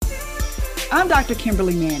I'm Dr.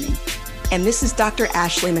 Kimberly Manning. And this is Dr.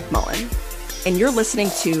 Ashley McMullen. And you're listening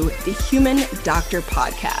to the Human Doctor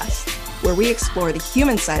Podcast, where we explore the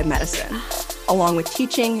human side of medicine, along with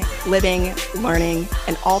teaching, living, learning,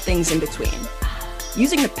 and all things in between.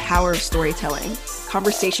 Using the power of storytelling,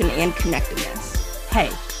 conversation, and connectedness.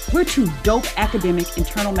 Hey, we're two dope academic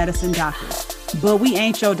internal medicine doctors, but we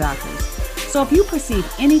ain't your doctors. So if you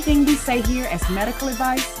perceive anything we say here as medical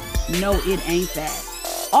advice, no, it ain't that.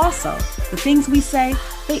 Also, the things we say,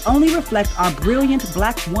 they only reflect our brilliant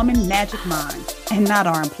Black woman magic mind and not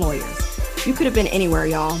our employers. You could have been anywhere,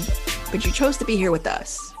 y'all, but you chose to be here with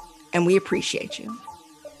us, and we appreciate you.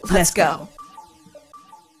 Let's go.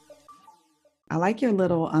 I like your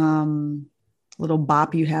little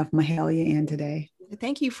bop you have Mahalia in today.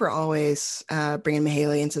 Thank you for always bringing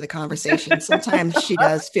Mahalia into the conversation. Sometimes she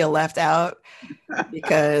does feel left out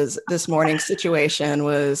because this morning's situation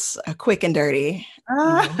was quick and dirty.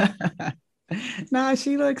 No,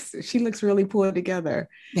 she looks really pulled together.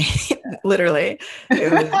 Literally.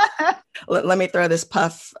 Let me throw this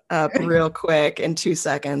puff up real quick in 2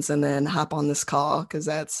 seconds and then hop on this call because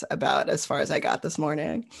that's about as far as I got this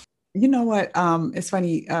morning. You know what? It's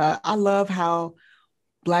funny. I love how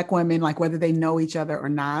Black women, like whether they know each other or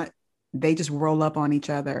not, they just roll up on each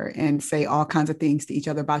other and say all kinds of things to each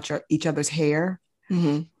other about each other's hair,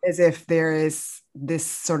 as if there is this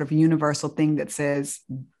sort of universal thing that says,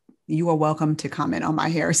 you are welcome to comment on my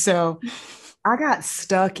hair. So I got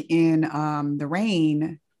stuck in the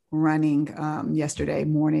rain running yesterday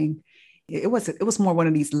morning. It was more one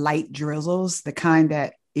of these light drizzles, the kind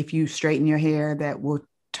that if you straighten your hair, that will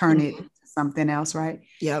turn it to something else, right?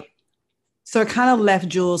 Yep. So it kind of left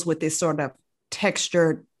Jules with this sort of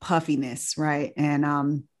textured puffiness, right? And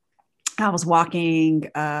I was walking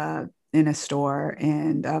in a store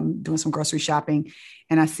and doing some grocery shopping,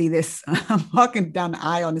 and I see this. I'm walking down the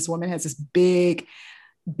aisle, and this woman has this big,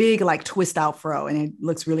 like twist out fro, and it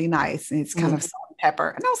looks really nice. And it's kind of salt and pepper.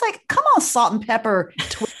 And I was like, "Come on, salt and pepper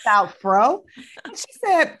twist out fro." And she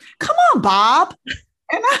said, "Come on, Bob."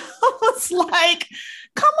 And I was like,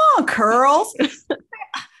 "Come on, curls."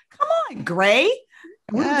 Come on, Gray.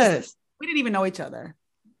 Yes. We didn't even know each other,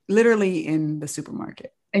 literally in the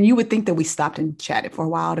supermarket. And you would think that we stopped and chatted for a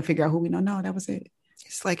while to figure out who we know. No, that was it.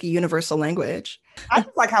 It's like a universal language. I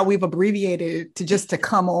just like how we've abbreviated to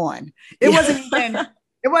come on. It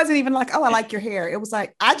wasn't even like, oh, I like your hair. It was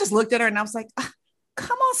like, I just looked at her and I was like,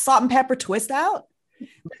 come on, salt and pepper twist out.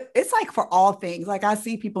 It's like for all things. Like I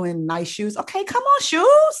see people in nice shoes. Okay, come on,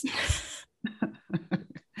 shoes.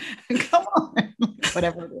 Come on.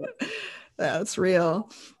 Whatever it is. That's real.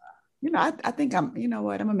 I think you know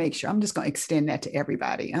what? I'm going to make sure. I'm just going to extend that to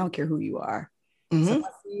everybody. I don't care who you are. So I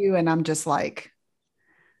see you and I'm just like,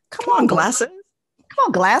 come on, glasses. Come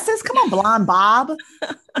on, glasses. Come on, blonde Bob.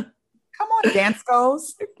 Come on,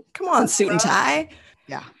 Danskos. Come on, suit and tie.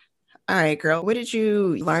 Yeah. All right, girl. What did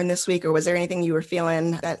you learn this week? Or was there anything you were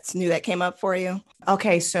feeling that's new that came up for you?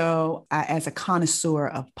 Okay. So as a connoisseur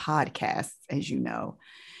of podcasts, as you know,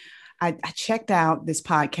 I checked out this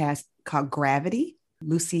podcast called Gravity,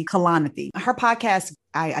 Lucy Kalanithi. Her podcast,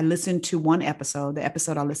 I listened to one episode. The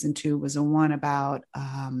episode I listened to was the one about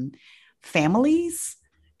families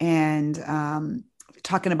and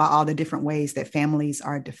talking about all the different ways that families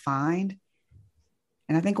are defined.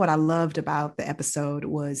 And I think what I loved about the episode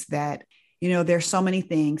was that, there's so many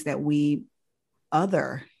things that we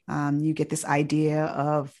other. You get this idea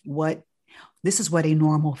of this is what a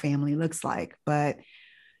normal family looks like. But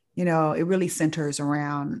it really centers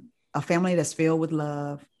around a family that's filled with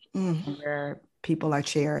love, where people are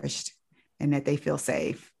cherished and that they feel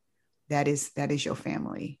safe. That is your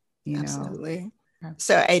family, Absolutely.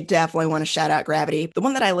 So I definitely want to shout out Gravity. The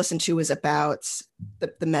one that I listened to was about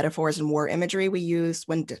the metaphors and war imagery we use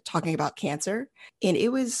when talking about cancer. And it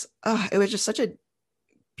was just such a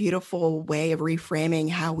beautiful way of reframing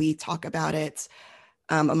how we talk about it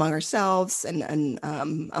among ourselves and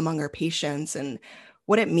among our patients, and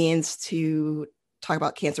what it means to talk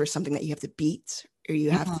about cancer as something that you have to beat or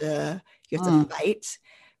you have to fight,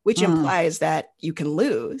 which implies that you can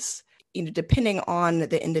lose. Depending on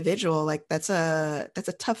the individual, like that's a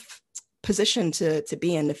tough position to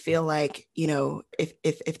be in, to feel like,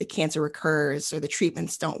 if the cancer recurs or the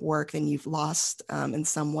treatments don't work, then you've lost in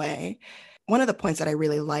some way. One of the points that I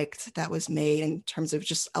really liked that was made in terms of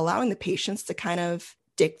just allowing the patients to kind of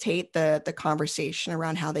dictate the conversation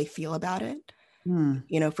around how they feel about it.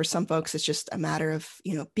 For some folks, it's just a matter of,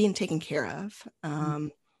 being taken care of,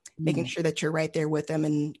 making sure that you're right there with them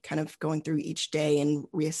and kind of going through each day and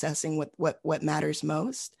reassessing what matters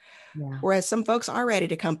most. Yeah. Whereas some folks are ready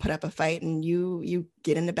to come put up a fight and you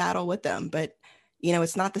get into battle with them. But,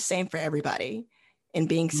 it's not the same for everybody. And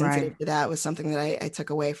being sensitive Right. to that was something that I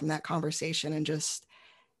took away from that conversation, and just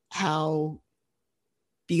how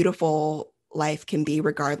beautiful life can be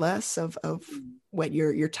regardless of what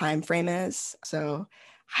your time frame is. So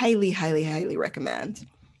highly, highly, highly recommend.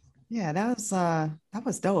 Yeah, that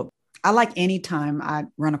was dope. I like any time I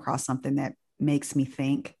run across something that makes me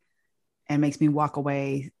think and makes me walk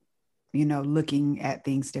away, looking at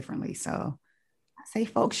things differently. So I say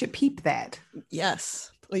folks should peep that.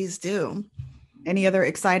 Yes, please do. Any other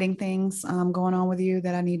exciting things going on with you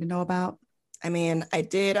that I need to know about? I mean, I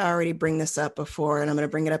did already bring this up before, and I'm going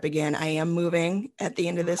to bring it up again. I am moving at the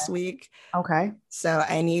end of this week. Okay. So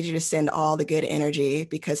I need you to send all the good energy,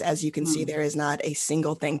 because as you can see, there is not a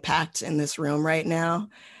single thing packed in this room right now.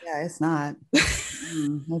 Yeah, it's not.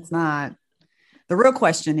 It's not. The real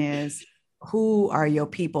question is, who are your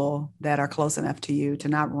people that are close enough to you to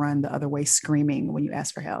not run the other way screaming when you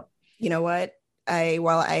ask for help? You know what?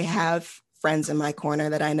 While I have friends in my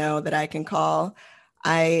corner that I know that I can call,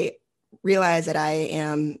 I realize that I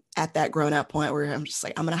am at that grown up point where I'm just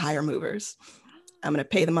like, I'm going to hire movers. I'm going to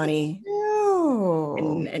pay the money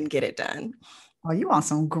and get it done. Oh, you want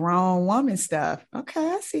some grown woman stuff. Okay,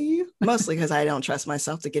 I see you. Mostly because I don't trust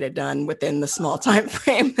myself to get it done within the small time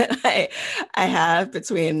frame that I have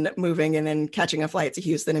between moving and then catching a flight to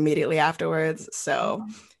Houston immediately afterwards. So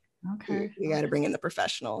Okay. we got to bring in the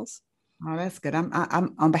professionals. Oh, that's good.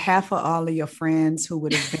 I'm on behalf of all of your friends who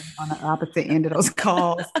would have been on the opposite end of those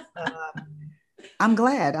calls. I'm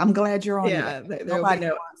glad. I'm glad you're on Yeah, it. there'll be Nobody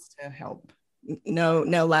wants to help.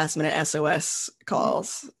 no last minute SOS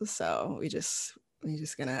calls. So we just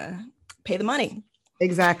gonna pay the money.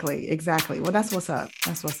 Exactly. Exactly. Well, that's what's up.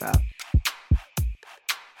 That's what's up.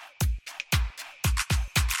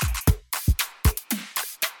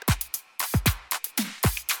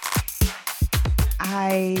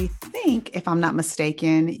 I think, if I'm not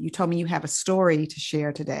mistaken, you told me you have a story to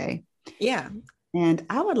share today. Yeah. And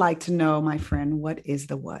I would like to know, my friend, what is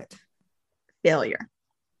the what? Failure.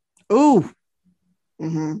 Ooh.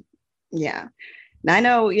 Mm-hmm. Yeah. Now I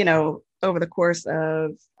know, over the course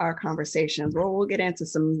of our conversations, we'll get into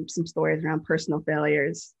some stories around personal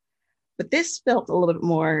failures, but this felt a little bit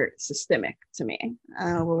more systemic to me.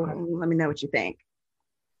 Let me know what you think.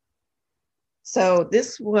 So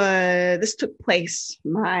this took place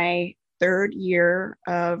my third year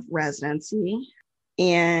of residency,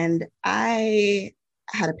 and I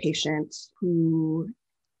had a patient who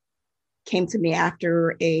came to me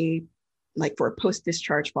after for a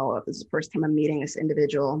post-discharge follow-up. This is the first time I'm meeting this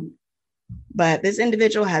individual. But this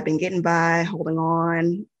individual had been getting by, holding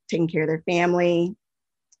on, taking care of their family.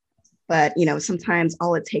 But, sometimes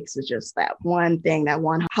all it takes is just that one thing, that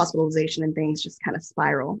one hospitalization, and things just kind of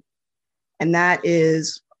spiral. And that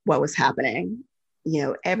is what was happening.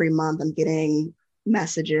 Every month I'm getting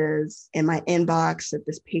messages in my inbox that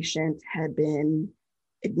this patient had been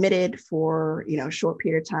admitted for, a short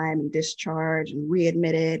period of time and discharged and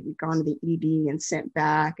readmitted and gone to the ED and sent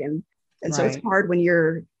back. And so it's hard when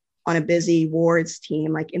you're on a busy wards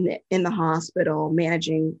team, like in the hospital,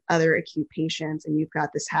 managing other acute patients, and you've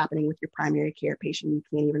got this happening with your primary care patient. You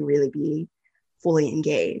can't even really be fully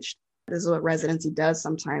engaged. This is what residency does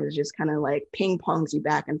sometimes, is just kind of like ping pongs you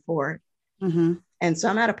back and forth. Mm-hmm. And so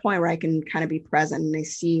I'm at a point where I can kind of be present, and I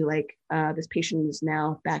see this patient is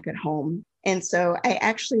now back at home. And so I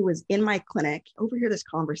actually was in my clinic, overhear this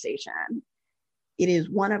conversation. It is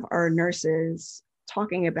one of our nurses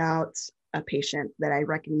talking about a patient that I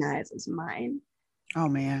recognize as mine. Oh,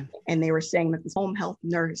 man. And they were saying that this home health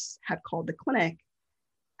nurse had called the clinic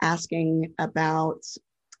asking about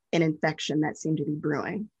an infection that seemed to be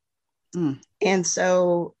brewing. And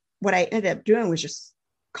so what I ended up doing was just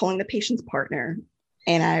calling the patient's partner.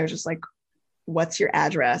 And I was just like, what's your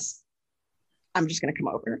address? I'm just going to come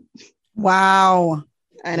over. Wow.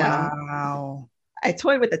 I know. Wow. I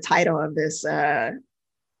toyed with the title of this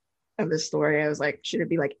story. I was like, should it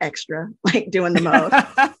be like extra, like doing the most?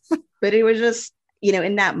 But it was just,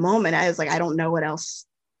 in that moment, I was like, I don't know what else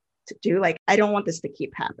to do. Like, I don't want this to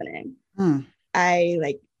keep happening.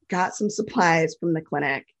 I got some supplies from the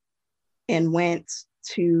clinic and went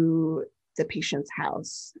to the patient's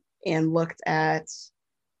house and looked at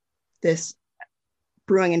this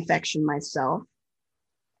brewing infection myself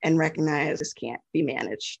and recognized this can't be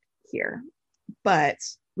managed here. But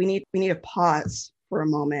we need to pause for a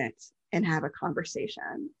moment and have a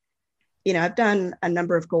conversation. I've done a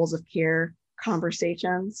number of goals of care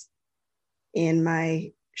conversations in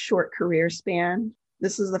my short career span.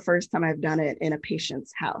 This is the first time I've done it in a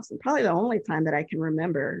patient's house, and probably the only time that I can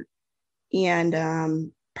remember.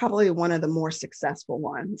 And probably one of the more successful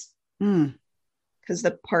ones, because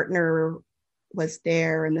the partner was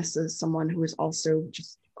there. And this is someone who was also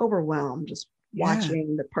just overwhelmed, just Yeah.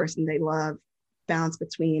 watching the person they love bounce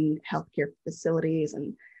between healthcare facilities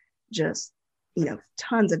and just,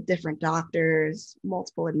 tons of different doctors,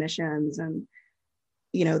 multiple admissions. And,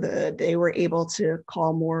 they were able to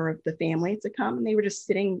call more of the family to come, and they were just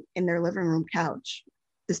sitting in their living room couch.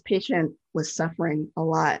 This patient was suffering a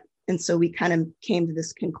lot. And so we kind of came to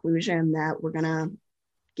this conclusion that we're going to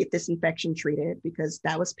get this infection treated because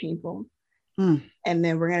that was painful. Mm. And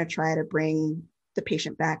then we're going to try to bring the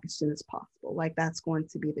patient back as soon as possible. Like that's going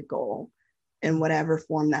to be the goal in whatever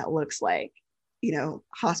form that looks like.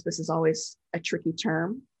 Hospice is always a tricky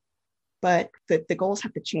term, but the goals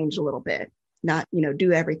have to change a little bit. Not,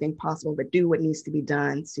 do everything possible, but do what needs to be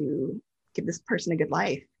done to give this person a good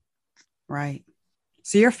life. Right.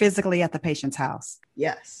 So you're physically at the patient's house.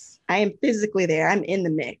 Yes, I am physically there. I'm in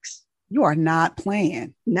the mix. You are not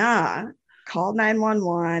playing. Nah, called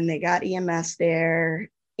 911. They got EMS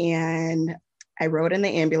there, and I rode in the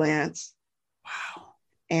ambulance. Wow.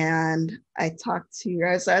 And I talked to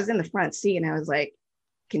her. So I was in the front seat, and I was like,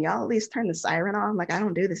 can y'all at least turn the siren on? Like, I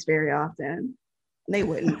don't do this very often. And they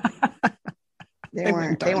wouldn't. They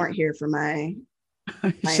weren't here for my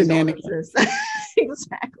shenanigans.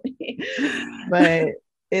 Exactly. But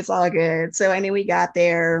it's all good. So, we got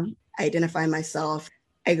there, I identify myself.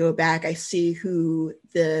 I go back, I see who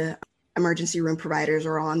the emergency room providers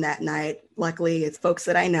are on that night. Luckily, it's folks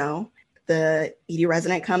that I know. The ED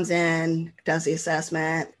resident comes in, does the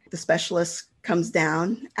assessment. The specialist comes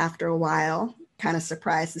down after a while, kind of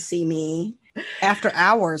surprised to see me. After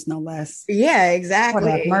hours, no less. Yeah, exactly.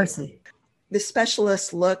 Lord have mercy. The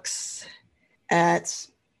specialist looks at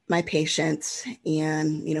my patient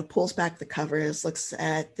and, pulls back the covers, looks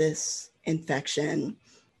at this infection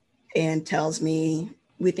and tells me,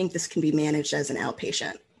 we think this can be managed as an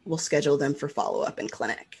outpatient. We'll schedule them for follow-up in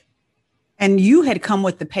clinic. And you had come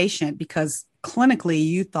with the patient because clinically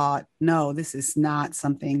you thought, no, this is not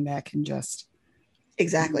something that can just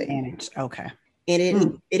exactly be managed. Okay. And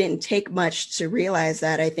it didn't take much to realize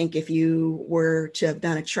that. I think if you were to have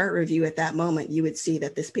done a chart review at that moment, you would see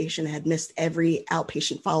that this patient had missed every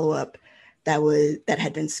outpatient follow-up that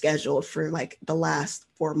had been scheduled for like the last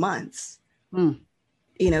 4 months.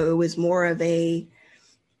 It was more of a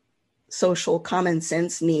social common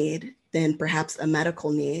sense need than perhaps a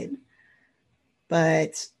medical need.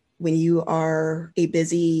 But when you are a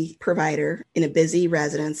busy provider in a busy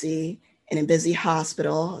residency in a busy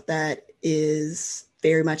hospital that is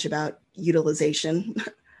very much about utilization,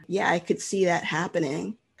 yeah, I could see that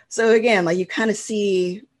happening. So again, like you kind of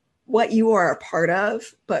see what you are a part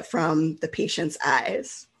of, but from the patient's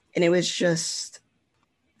eyes. And it was just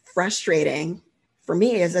frustrating for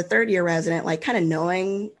me as a third-year resident, like kind of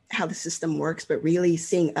knowing how the system works, but really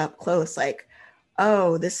seeing up close, like,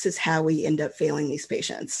 oh, this is how we end up failing these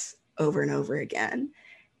patients over and over again.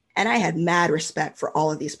 And I had mad respect for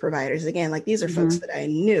all of these providers. Again, like these are folks that I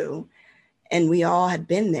knew, and we all had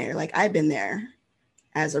been there. Like I've been there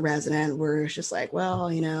as a resident where it's just like, well,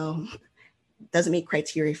 doesn't meet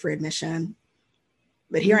criteria for admission.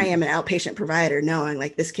 But here I am, an outpatient provider, knowing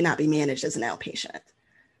like this cannot be managed as an outpatient.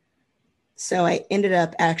 So I ended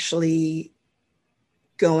up actually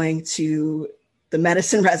going to the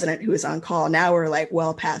medicine resident who was on call. Now we're like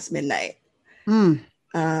well past midnight.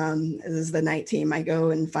 This is the night team. I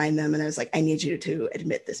go and find them, and I was like, I need you to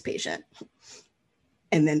admit this patient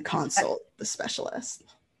and then consult the specialist.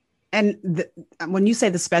 And when you say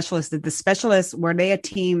the specialist, did the specialists, were they a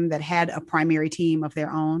team that had a primary team of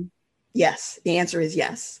their own? Yes. The answer is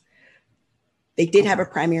yes. They did have a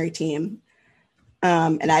primary team.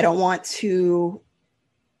 And I don't want to.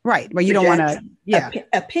 Right. But you don't want to. Yeah.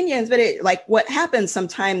 Opinions. But like what happens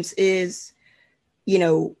sometimes is,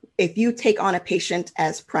 if you take on a patient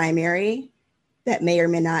as primary that may or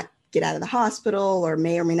may not get out of the hospital or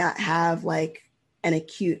may not have like an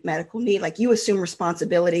acute medical need, like you assume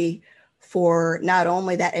responsibility for not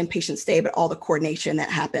only that inpatient stay, but all the coordination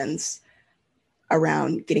that happens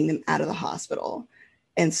around getting them out of the hospital.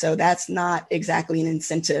 And so that's not exactly an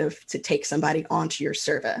incentive to take somebody onto your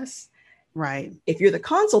service. Right. If you're the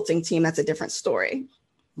consulting team, that's a different story.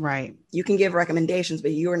 Right. You can give recommendations,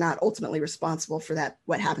 but you are not ultimately responsible for that,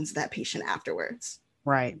 what happens to that patient afterwards.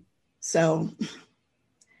 Right. So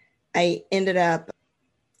I ended up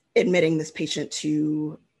admitting this patient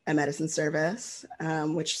to a medicine service,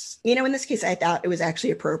 which, in this case, I thought it was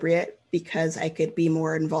actually appropriate because I could be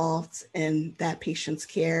more involved in that patient's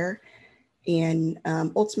care. And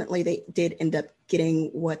ultimately, they did end up getting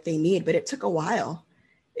what they need, but it took a while.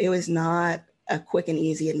 It was not a quick and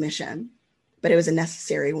easy admission, but it was a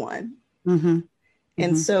necessary one. Mm-hmm.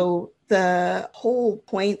 And so the whole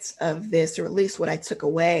point of this, or at least what I took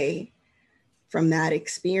away from that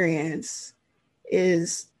experience,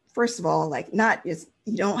 is, first of all, like, not just,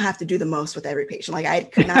 you don't have to do the most with every patient. Like, I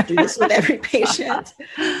could not do this with every patient,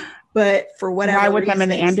 but for whatever Ride with reason, them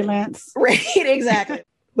in the ambulance. right, exactly.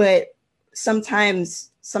 But sometimes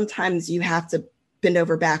you have to bend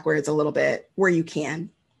over backwards a little bit where you can.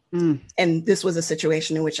 And this was a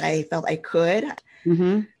situation in which I felt I could.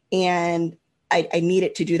 And I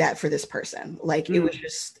needed to do that for this person. Like,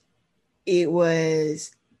 it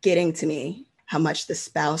was getting to me how much the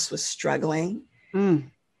spouse was struggling.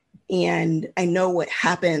 And I know what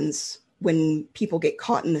happens when people get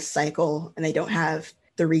caught in this cycle and they don't have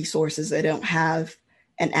the resources, they don't have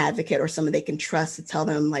an advocate or someone they can trust to tell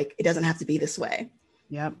them, like, it doesn't have to be this way.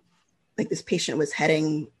 Yep. Like, this patient was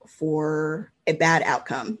heading for a bad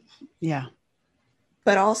outcome. Yeah.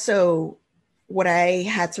 But also what I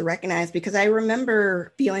had to recognize, because I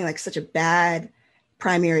remember feeling like such a bad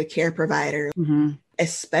primary care provider,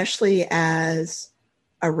 especially as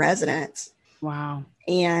a resident. Wow.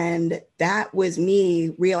 And that was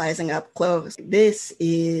me realizing up close, this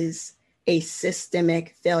is a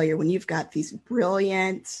systemic failure when you've got these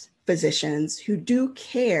brilliant physicians who do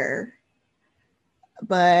care,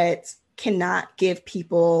 but cannot give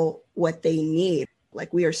people what they need.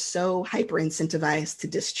 Like, we are so hyper incentivized to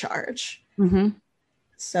discharge.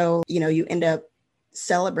 So, you end up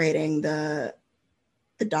celebrating the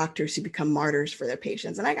doctors who become martyrs for their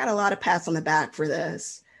patients. And I got a lot of pats on the back for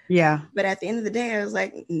this. Yeah. But at the end of the day, I was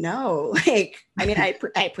like, no, like, I mean, I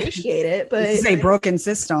appreciate it, but it's a broken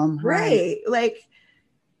system. Right. Like,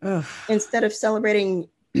 ugh. Instead of celebrating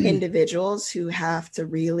individuals who have to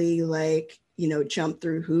really, like, jump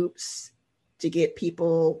through hoops to get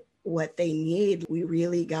people what they need, we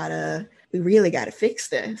really gotta fix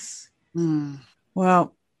this.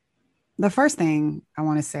 Well, the first thing I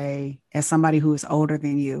want to say, as somebody who is older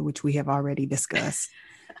than you, which we have already discussed,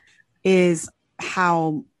 is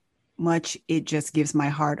how much it just gives my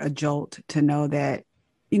heart a jolt to know that,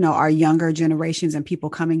 our younger generations and people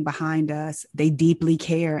coming behind us, they deeply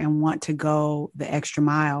care and want to go the extra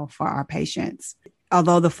mile for our patients.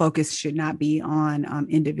 Although the focus should not be on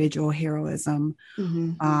individual heroism,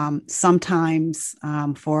 sometimes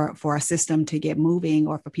for a system to get moving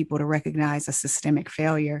or for people to recognize a systemic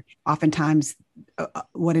failure, oftentimes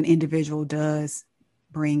what an individual does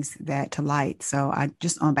brings that to light. So I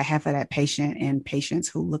just, on behalf of that patient and patients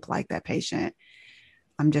who look like that patient,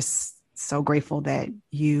 I'm just so grateful that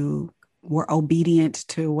you were obedient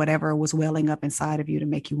to whatever was welling up inside of you to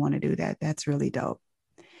make you want to do that. That's really dope.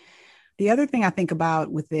 The other thing I think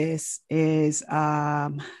about with this is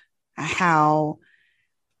how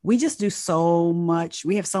we just do so much.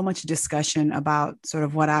 We have so much discussion about sort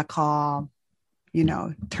of what I call,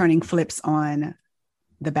 turning flips on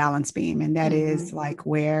the balance beam. And that is like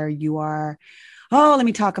where you are, let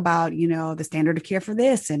me talk about, the standard of care for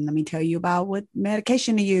this. And let me tell you about what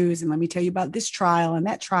medication to use. And let me tell you about this trial and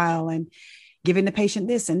that trial and giving the patient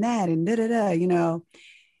this and that and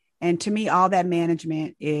And to me, all that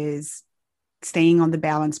management is staying on the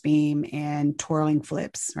balance beam and twirling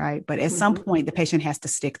flips, right? But at some point, the patient has to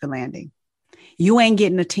stick the landing. You ain't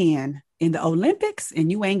getting a 10 in the Olympics,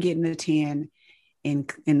 and you ain't getting a 10 in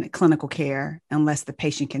clinical care unless the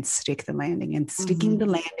patient can stick the landing. And sticking the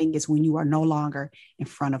landing is when you are no longer in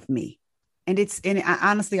front of me. And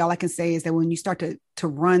honestly, all I can say is that when you start to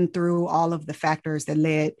run through all of the factors that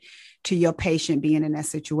led to your patient being in that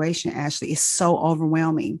situation, Ashley, it's so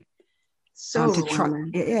overwhelming.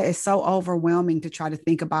 It's so overwhelming to try to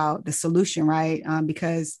think about the solution, right?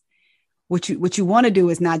 Because what you want to do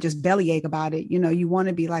is not just bellyache about it. You want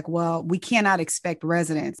to be like, well, we cannot expect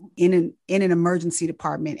residents in an emergency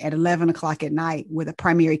department at 11 o'clock at night with a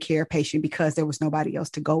primary care patient because there was nobody else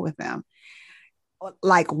to go with them.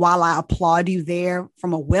 Like, while I applaud you there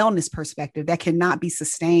from a wellness perspective, that cannot be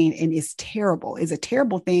sustained and is terrible. It's a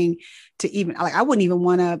terrible thing to even, like, I wouldn't even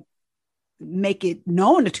want to make it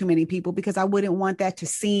known to too many people because I wouldn't want that to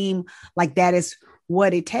seem like that is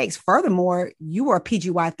what it takes. Furthermore, you were a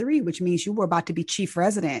PGY3, which means you were about to be chief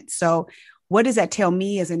resident. So what does that tell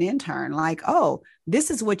me as an intern? Like, oh, this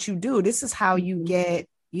is what you do. This is how you get,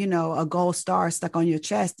 a gold star stuck on your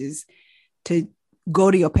chest, is to go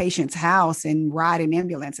to your patient's house and ride in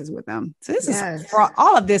ambulances with them. So this is fraught.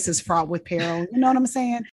 All of this is fraught with peril. You know what I'm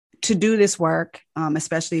saying? To do this work,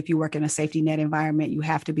 especially if you work in a safety net environment, you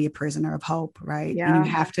have to be a prisoner of hope, right? Yeah. And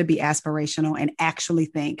you have to be aspirational and actually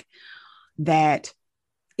think that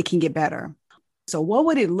it can get better. So what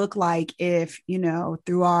would it look like if,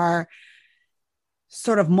 through our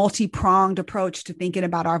sort of multi-pronged approach to thinking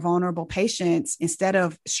about our vulnerable patients instead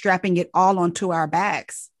of strapping it all onto our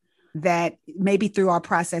backs, that maybe through our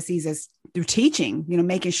processes as through teaching,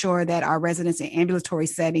 making sure that our residents in ambulatory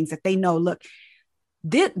settings, that they know, look,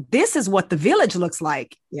 this is what the village looks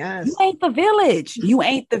like. Yes. You ain't the village. You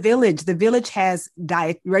ain't the village. The village has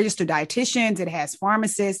registered dietitians. It has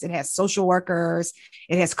pharmacists. It has social workers.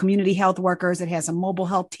 It has community health workers. It has a mobile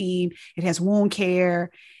health team. It has wound care.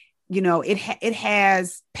 It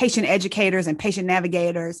has patient educators and patient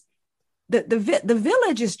navigators. The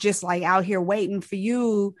village is just like out here waiting for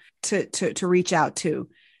you to reach out to.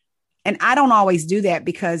 And I don't always do that,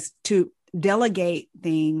 because to delegate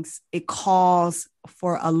things, it calls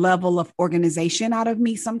for a level of organization out of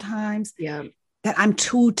me sometimes that I'm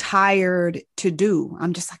too tired to do.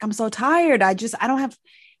 I'm just like, I'm so tired. I don't have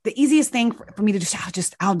the easiest thing for me to do.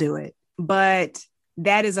 I'll do it. But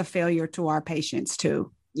that is a failure to our patients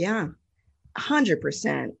too. Yeah,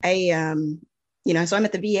 100%. So I'm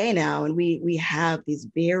at the VA now, and we have these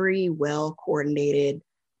very well coordinated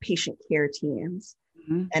patient care teams.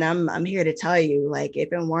 Mm-hmm. And I'm here to tell you, like,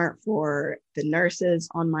 if it weren't for the nurses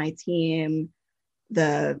on my team,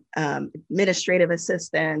 the administrative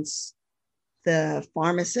assistants, the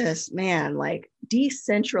pharmacists, man, like,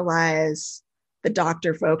 decentralize the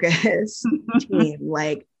doctor focus team.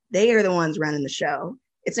 Like, they are the ones running the show.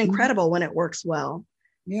 It's incredible when it works well.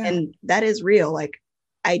 Yeah. And that is real. Like,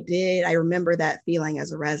 I remember that feeling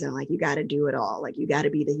as a resident, like, you got to do it all. Like, you got to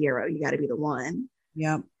be the hero. You got to be the one.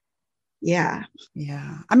 Yep. Yeah.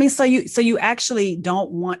 Yeah. I mean, so you actually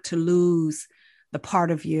don't want to lose the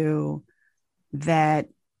part of you that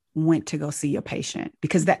went to go see your patient,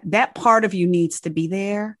 because that part of you needs to be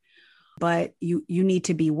there, but you need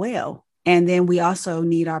to be well. And then we also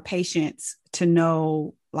need our patients to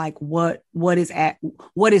know, like, what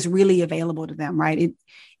is really available to them, right?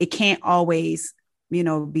 It can't always,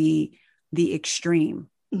 be the extreme.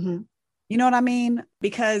 Mm-hmm. You know what I mean?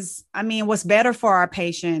 Because what's better for our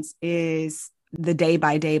patients is the day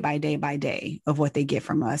by day of what they get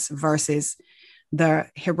from us versus the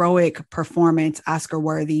heroic performance,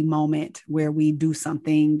 Oscar-worthy moment where we do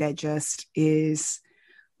something that just is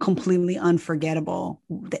completely unforgettable.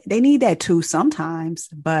 They need that too sometimes,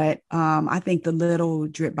 but I think the little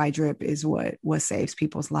drip by drip is what saves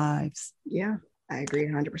people's lives. Yeah, I agree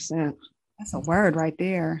 100%. That's a word right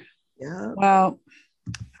there. Yeah. Well,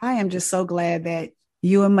 I am just so glad that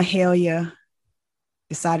you and Mahalia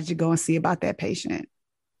decided to go and see about that patient.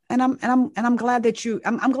 And I'm glad that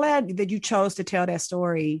I'm glad that you chose to tell that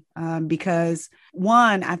story, because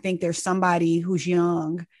one, I think there's somebody who's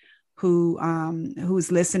young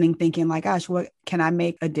who's listening, thinking like, gosh, what can I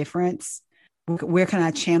make a difference? Where can I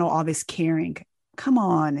channel all this caring? Come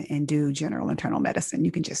on and do general internal medicine.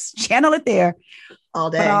 You can just channel it there all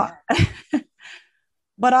day.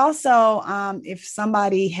 But also, if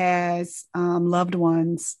somebody has loved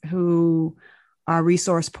ones who are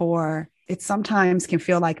resource poor, it sometimes can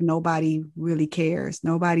feel like nobody really cares.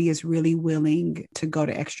 Nobody is really willing to go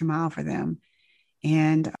the extra mile for them.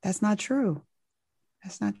 And that's not true.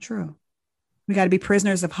 That's not true. We got to be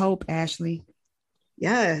prisoners of hope, Ashley.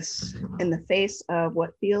 Yes. In the face of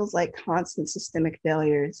what feels like constant systemic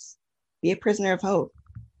failures, be a prisoner of hope.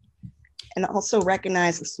 And also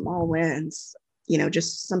recognize the small wins.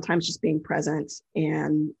 Just sometimes just being present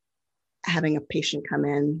and having a patient come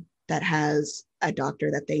in that has a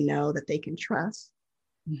doctor that they know that they can trust.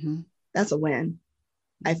 Mm-hmm. That's a win.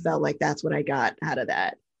 I felt like that's what I got out of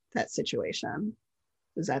that situation,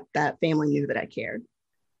 is that family knew that I cared.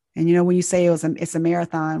 And, when you say it's a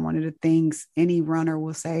marathon, one of the things any runner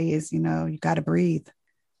will say is, you got to breathe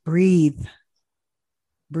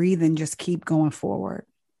and just keep going forward.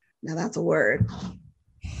 Now that's a word.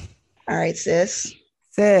 All right, sis.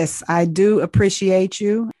 Sis, I do appreciate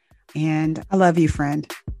you. And I love you,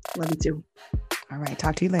 friend. Love you too. All right.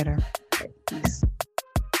 Talk to you later. Okay, peace.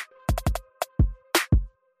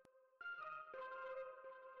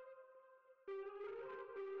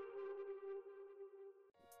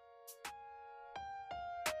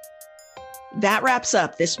 That wraps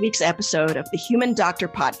up this week's episode of the Human Doctor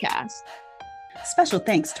Podcast. Special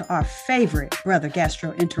thanks to our favorite brother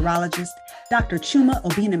gastroenterologist, Dr. Chuma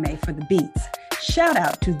Obiname, for the beats. Shout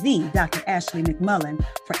out to the Dr. Ashley McMullen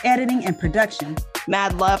for editing and production.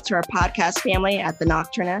 Mad love to our podcast family at The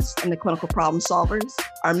Nocturnist and the Clinical Problem Solvers,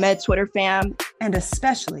 our Med Twitter fam. And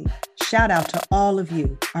especially shout out to all of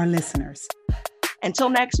you, our listeners. Until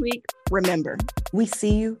next week, remember, we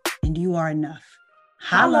see you and you are enough.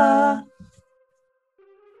 Holla!